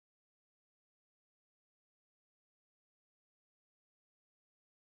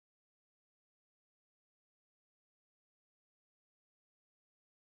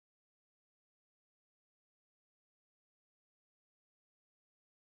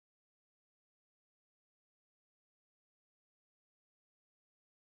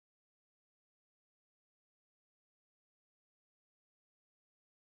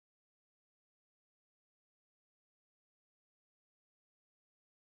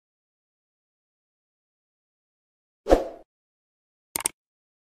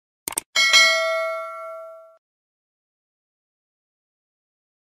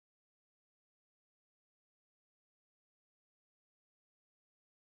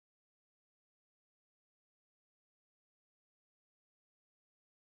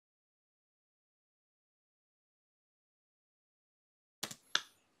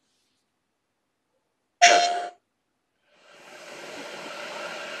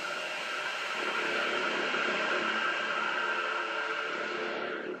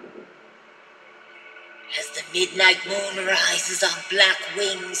Midnight moon rises on black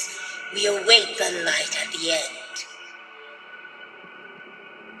wings. We await the light at the end.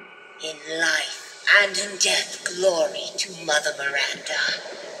 In life and in death, glory to Mother Miranda.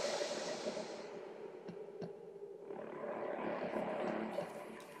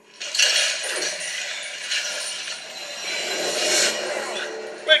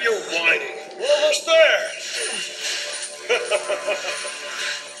 When you're whining, we're almost there.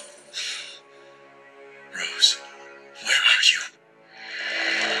 Rose, where are you?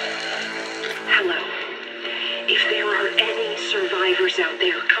 Hello. If there are any survivors out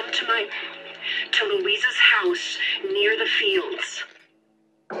there, come to Louisa's house near the fields.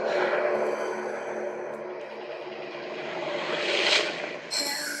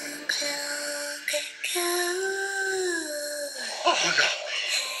 Oh no,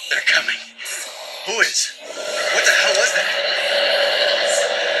 they're coming. Who is? What the hell was that?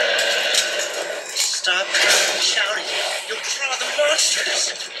 Stop shouting. You'll draw the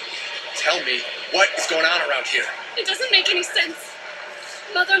monsters. Tell me, what is going on around here? It doesn't make any sense.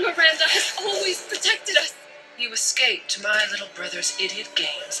 Mother Miranda has always protected us. You escaped my little brother's idiot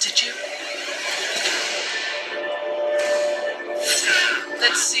games, did you?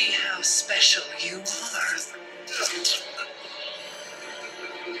 Let's see how special you are. Is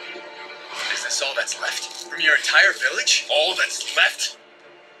this all that's left? From your entire village? All that's left?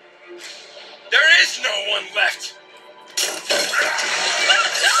 There is no one left!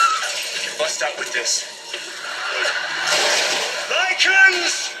 You can bust out with this.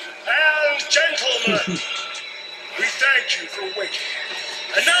 Lycans and gentlemen, we thank you for waiting.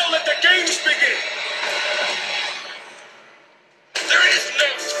 And now let the games begin. There is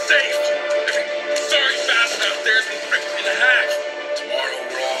no safe! Every sorry bastard out there has been ripped in half. Tomorrow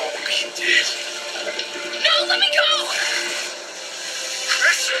we'll all be dead. No, let me go!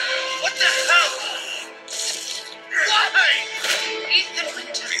 Chris, what the hell? Why? Ethan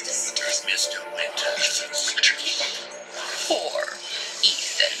Winters. Mr. Winters. Ethan Winters. Poor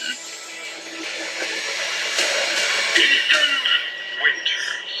Ethan. Ethan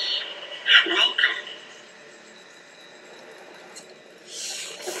Winters. Welcome.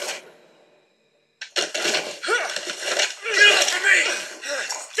 Get off of me!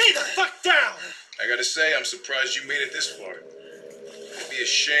 Stay the fuck down! I gotta say, I'm surprised you made it this far. It'd be a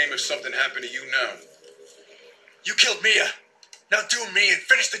shame if something happened to you now. You killed Mia. Now do me and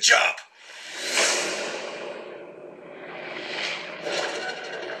finish the job.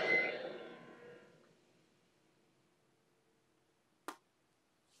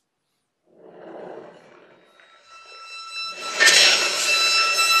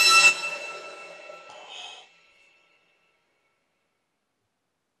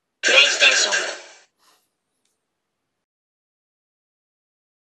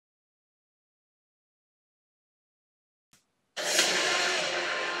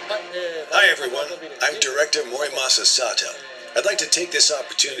 Hi everyone, I'm Director Morimasa Sato. I'd like to take this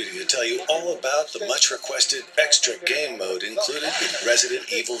opportunity to tell you all about the much requested extra game mode included in Resident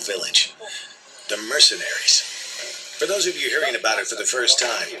Evil Village, the Mercenaries. For those of you hearing about it for the first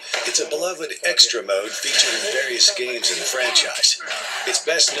time, it's a beloved extra mode featured in various games in the franchise. It's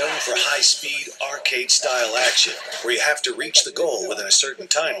best known for high-speed, arcade-style action, where you have to reach the goal within a certain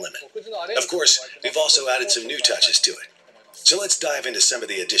time limit. Of course, we've also added some new touches to it. So let's dive into some of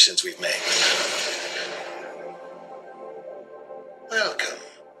the additions we've made. Welcome.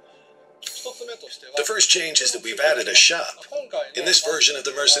 The first change is that we've added a shop. In this version of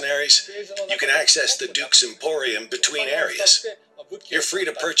the Mercenaries, you can access the Duke's Emporium between areas. You're free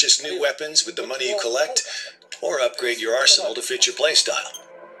to purchase new weapons with the money you collect, or upgrade your arsenal to fit your playstyle.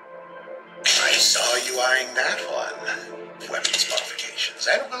 I saw you eyeing that one. Weapons modifications.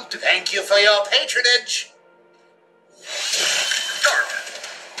 And we'll thank you for your patronage.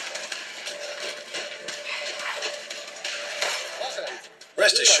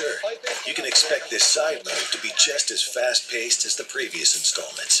 Rest assured, you can expect this side mode to be just as fast-paced as the previous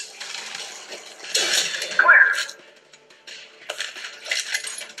installments.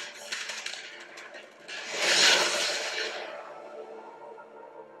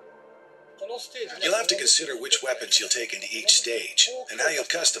 You'll have to consider which weapons you'll take into each stage, and how you'll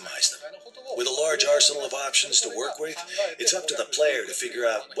customize them. With a large arsenal of options to work with, it's up to the player to figure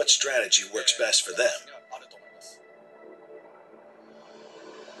out what strategy works best for them.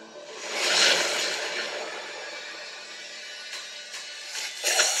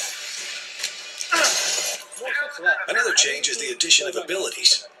 Another change is the addition of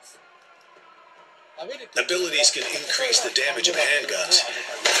abilities. Abilities can increase the damage of handguns,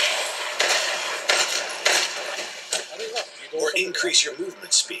 or increase your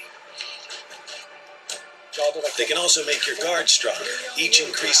movement speed. They can also make your guard stronger, each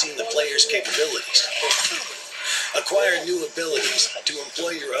increasing the player's capabilities. Acquire new abilities to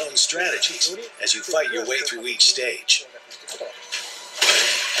employ your own strategies as you fight your way through each stage.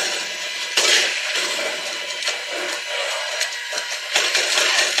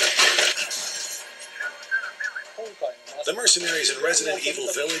 The Mercenaries in Resident Evil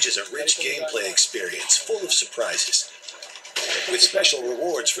Village is a rich gameplay experience full of surprises, with special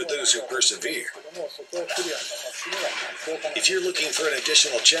rewards for those who persevere. If you're looking for an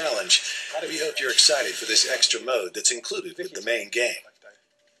additional challenge, we hope you're excited for this extra mode that's included with the main game.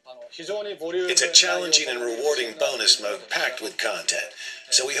 It's a challenging and rewarding bonus mode packed with content,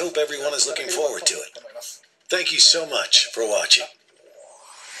 so we hope everyone is looking forward to it. Thank you so much for watching.